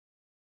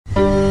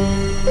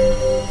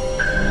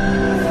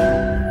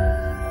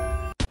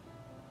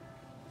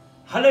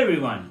Hello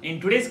everyone,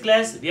 in today's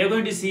class we are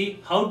going to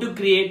see how to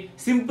create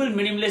simple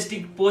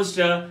minimalistic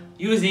poster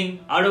using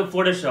Adobe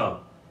Photoshop.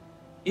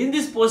 In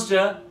this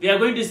poster we are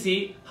going to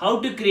see how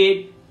to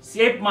create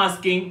shape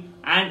masking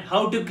and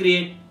how to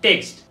create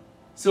text.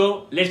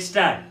 So let's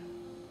start.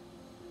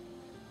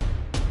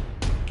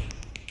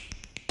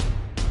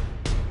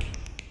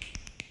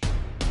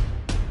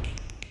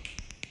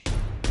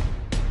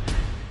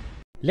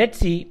 Let's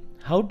see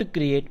how to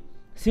create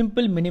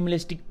simple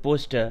minimalistic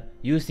poster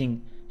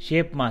using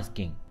shape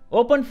masking.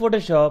 Open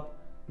Photoshop,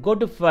 go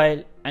to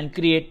File and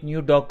create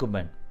new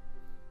document.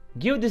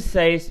 Give this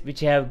size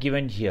which I have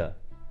given here.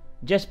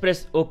 Just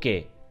press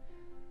OK.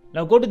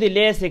 Now go to the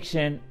layer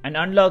section and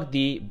unlock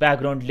the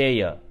background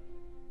layer.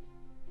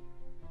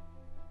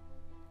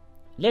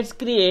 Let's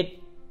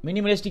create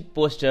minimalistic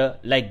poster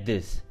like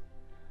this.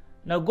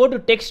 Now go to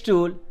Text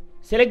tool,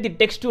 select the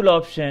Text tool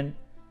option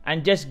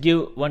and just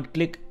give one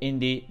click in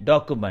the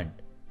document.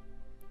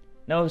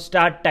 Now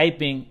start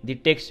typing the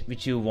text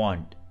which you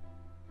want.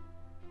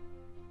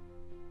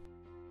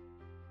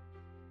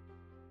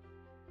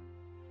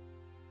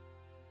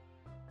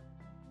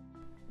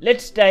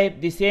 Let's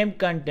type the same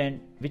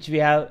content which we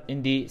have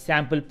in the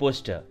sample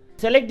poster.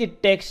 Select the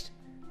text,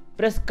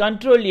 press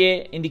Ctrl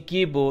A in the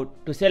keyboard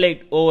to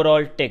select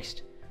overall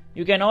text.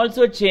 You can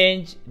also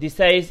change the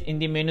size in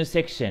the menu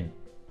section.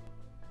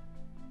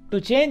 To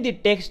change the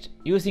text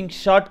using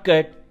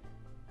shortcut,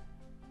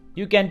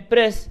 you can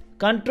press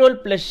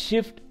Ctrl plus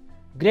Shift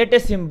greater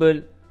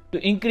symbol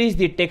to increase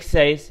the text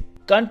size,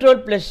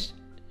 Ctrl plus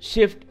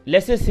Shift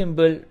lesser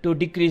symbol to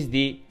decrease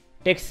the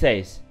text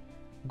size.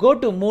 Go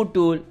to Move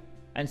tool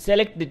and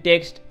select the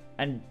text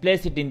and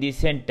place it in the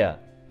center.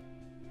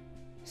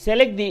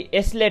 Select the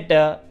S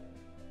letter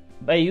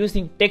by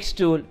using Text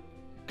tool,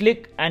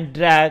 click and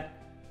drag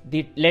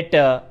the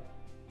letter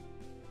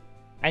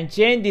and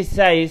change the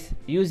size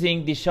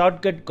using the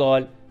shortcut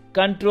called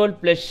Ctrl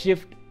plus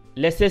Shift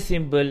lesser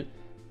symbol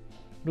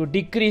to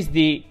decrease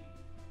the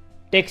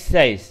text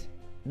size.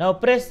 Now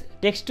press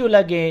Text tool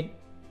again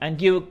and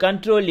give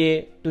Ctrl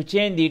A to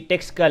change the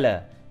text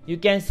color. You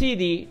can see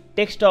the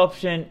text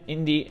option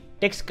in the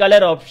text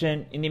color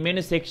option in the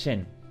menu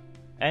section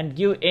and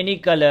give any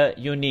color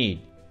you need.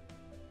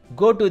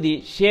 Go to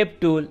the shape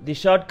tool, the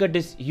shortcut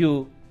is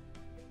U.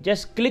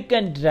 Just click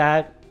and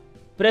drag,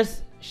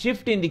 press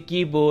Shift in the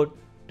keyboard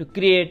to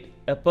create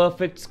a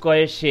perfect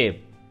square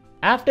shape.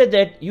 After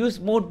that, use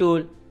Move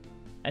tool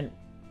and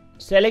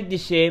select the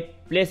shape,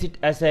 place it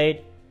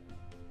aside.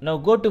 Now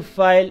go to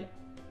File,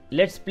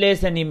 let's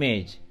place an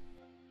image.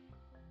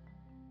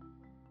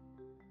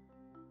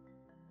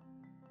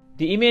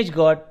 The image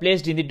got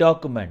placed in the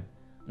document.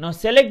 Now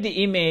select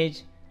the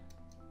image,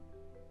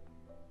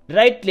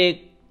 right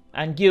click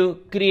and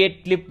give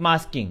Create Clip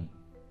Masking.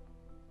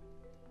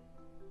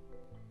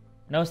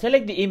 Now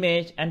select the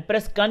image and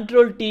press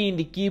Ctrl T in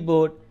the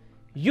keyboard.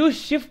 Use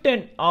Shift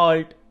and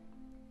Alt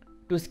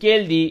to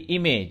scale the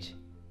image.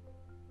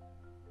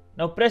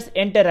 Now press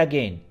Enter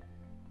again.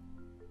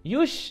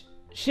 Use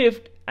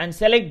Shift and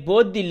select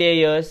both the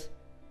layers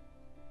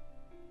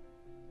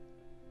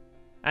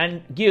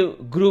and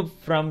give Group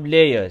from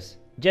Layers.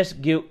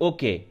 Just give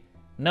OK.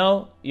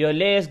 Now your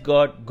layers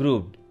got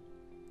grouped.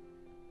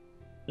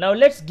 Now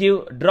let's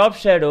give drop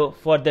shadow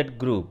for that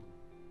group.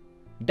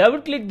 Double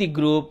click the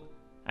group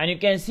and you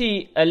can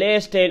see a layer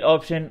style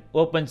option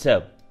opens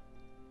up.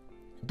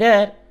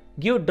 There,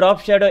 give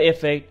drop shadow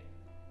effect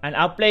and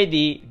apply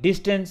the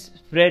distance,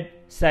 spread,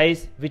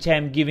 size which I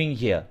am giving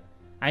here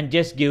and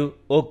just give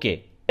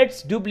OK.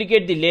 Let's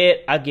duplicate the layer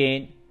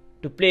again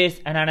to place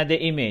another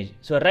image.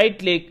 So right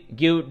click,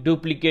 give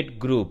duplicate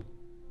group.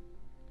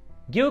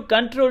 Give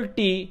Ctrl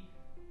T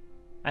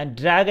and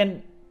drag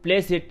and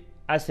place it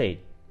aside.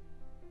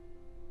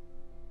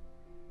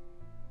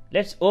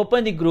 Let's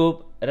open the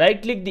group,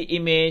 right click the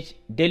image,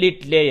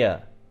 delete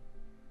layer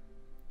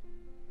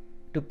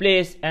to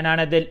place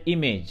another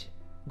image.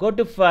 Go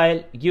to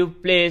File,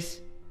 give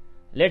Place.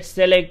 Let's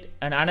select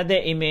another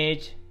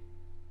image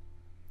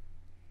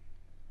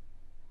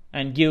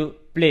and give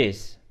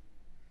Place.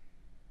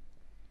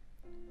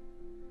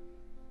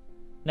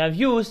 Now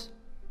use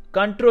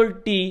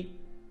Ctrl T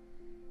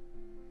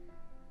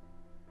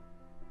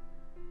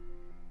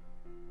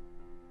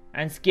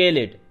and scale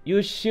it.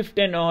 Use Shift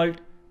and Alt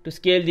to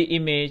scale the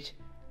image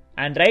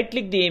and right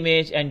click the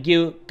image and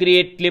give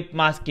Create Clip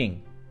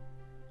Masking.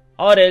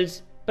 Or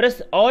else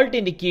press Alt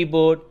in the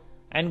keyboard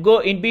and go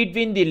in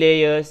between the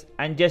layers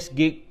and just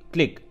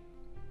click.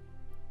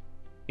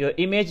 Your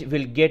image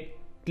will get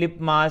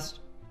clip masked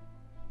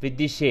with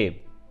the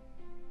shape.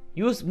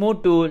 Use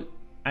Move tool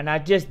and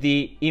adjust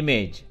the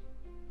image.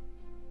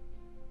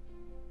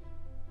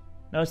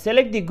 Now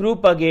select the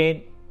group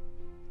again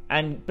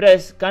and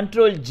press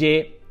Ctrl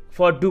J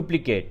for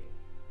duplicate.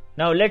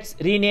 Now let's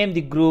rename the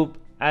group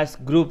as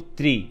Group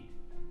 3.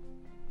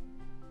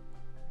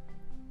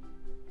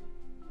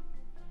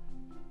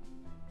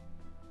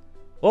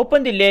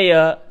 Open the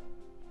layer,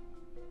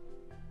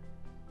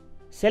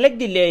 select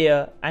the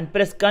layer and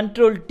press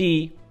Ctrl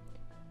T.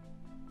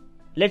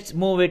 Let's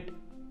move it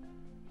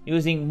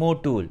using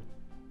Move tool.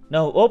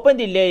 Now open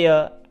the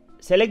layer,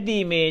 select the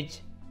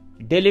image,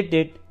 delete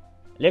it.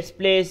 Let's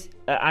place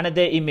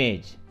another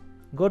image.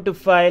 Go to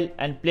File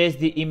and place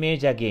the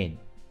image again.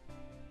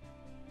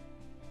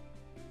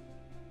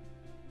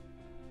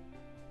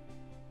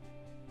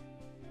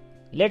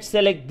 Let's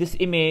select this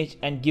image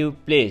and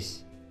give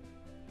place.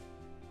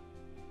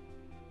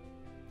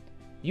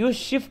 Use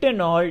Shift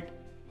and Alt,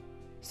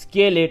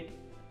 scale it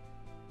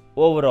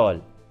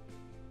overall.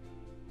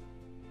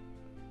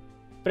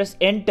 Press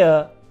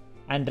Enter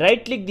and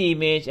right click the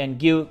image and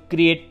give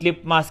Create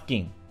Clip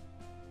Masking.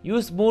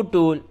 Use Move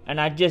tool and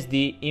adjust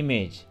the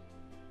image.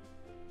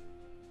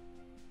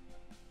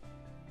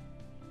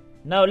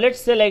 Now let's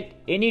select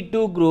any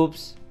two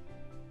groups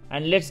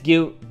and let's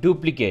give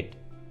duplicate.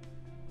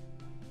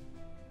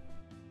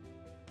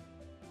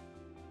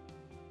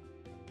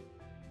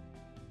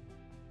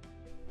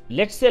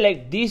 Let's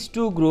select these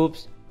two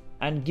groups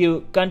and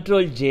give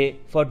Ctrl J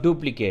for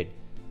duplicate.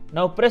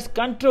 Now press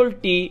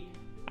Ctrl T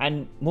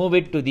and move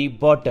it to the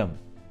bottom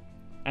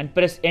and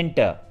press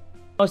Enter.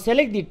 Now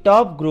select the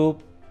top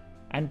group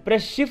and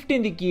press Shift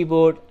in the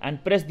keyboard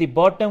and press the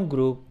bottom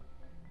group.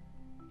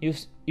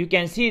 You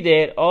can see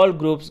there all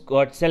groups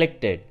got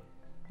selected.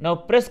 Now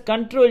press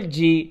Ctrl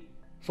G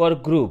for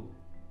group.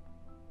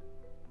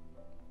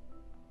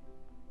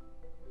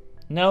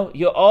 Now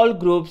your all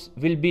groups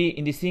will be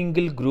in the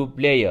single group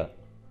layer.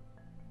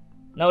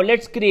 Now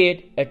let's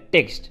create a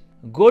text.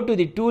 Go to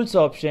the tools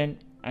option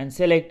and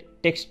select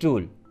text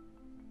tool.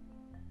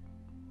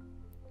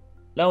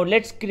 Now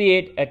let's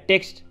create a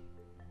text.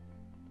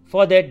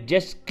 For that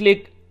just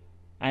click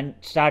and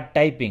start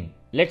typing.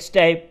 Let's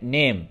type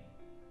name.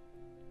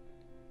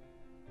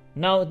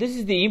 Now this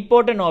is the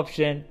important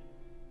option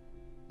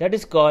that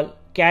is called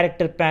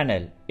character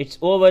panel. It's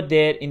over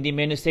there in the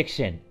menu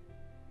section.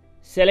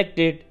 Select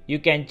it. You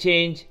can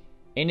change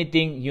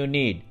anything you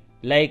need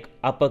like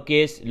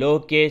uppercase,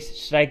 lowercase,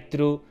 strike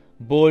through,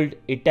 bold,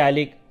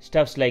 italic,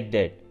 stuffs like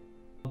that.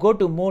 Go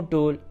to Move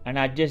tool and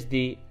adjust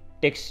the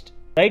text.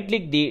 Right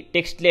click the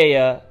text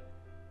layer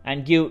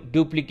and give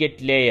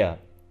duplicate layer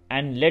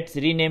and let's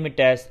rename it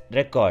as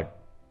record.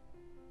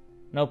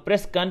 Now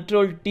press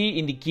Ctrl T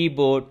in the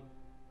keyboard,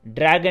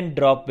 drag and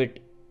drop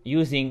it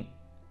using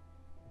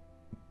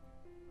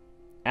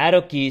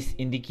arrow keys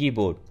in the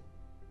keyboard.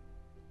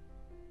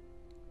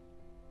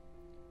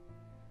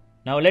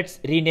 Now let's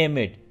rename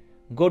it.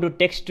 Go to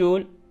text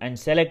tool and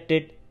select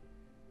it.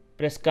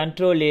 Press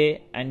Ctrl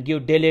A and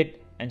give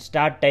delete and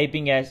start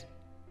typing as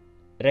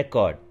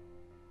record.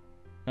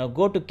 Now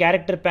go to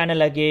character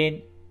panel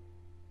again.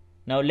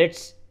 Now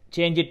let's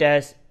change it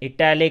as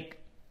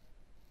italic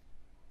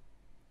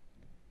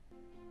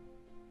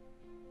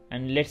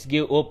and let's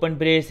give open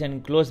brace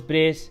and close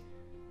brace.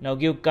 Now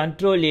give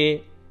Ctrl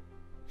A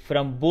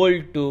from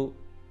bold to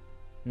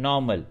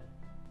normal.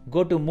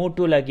 Go to Move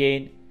tool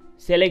again.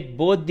 Select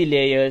both the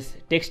layers,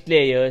 text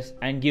layers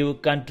and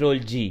give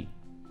Ctrl G.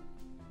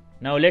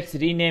 Now let's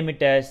rename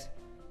it as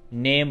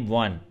name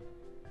 1.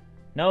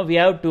 Now we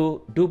have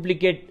to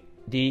duplicate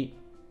the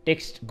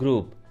text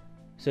group.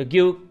 So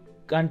give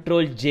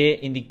Ctrl J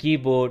in the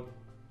keyboard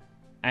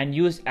and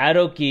use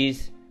arrow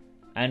keys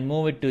and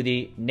move it to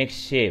the next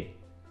shape.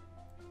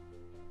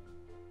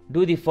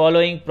 Do the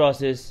following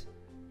process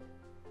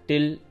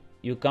till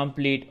you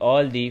complete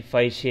all the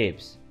 5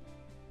 shapes.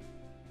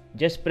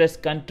 Just press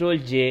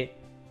Ctrl J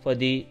for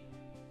the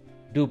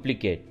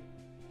duplicate.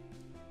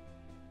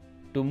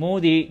 To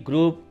move the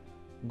group,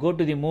 go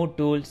to the Move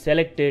tool,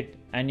 select it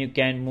and you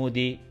can move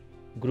the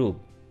group.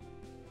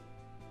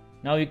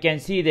 Now you can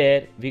see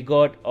there we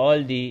got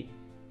all the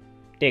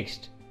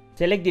text.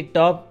 Select the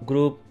top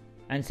group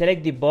and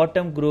select the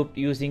bottom group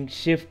using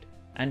Shift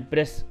and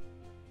press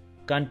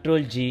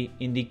Ctrl G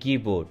in the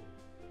keyboard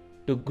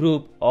to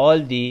group all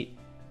the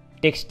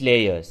text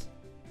layers.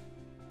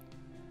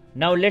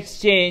 Now let's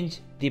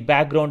change the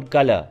background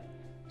color.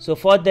 So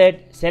for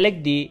that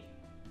select the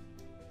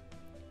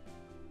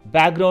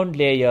background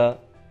layer,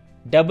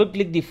 double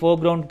click the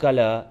foreground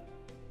color.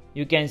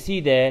 You can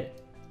see there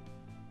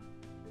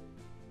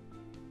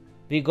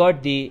we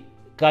got the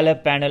color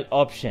panel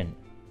option.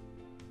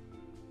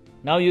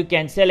 Now you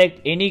can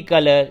select any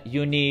color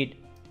you need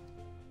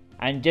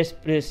and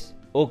just press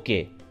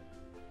OK.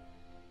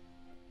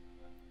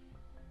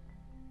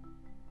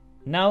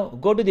 Now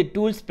go to the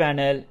tools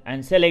panel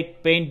and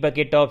select paint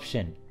bucket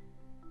option.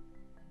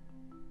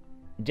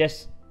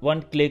 Just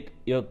one click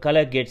your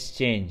color gets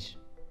changed.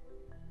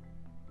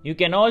 You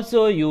can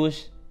also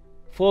use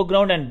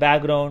foreground and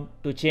background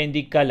to change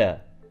the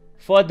color.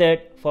 For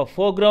that, for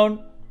foreground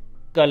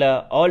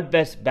color Alt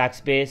plus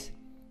backspace,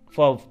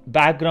 for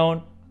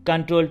background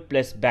Ctrl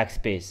plus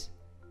backspace.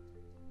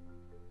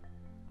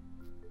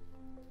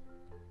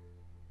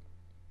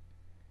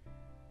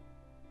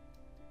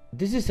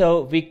 This is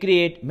how we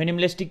create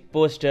minimalistic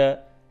poster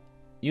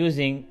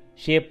using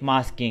shape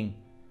masking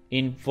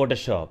in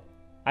Photoshop.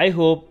 I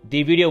hope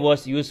the video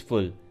was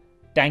useful.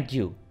 Thank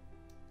you.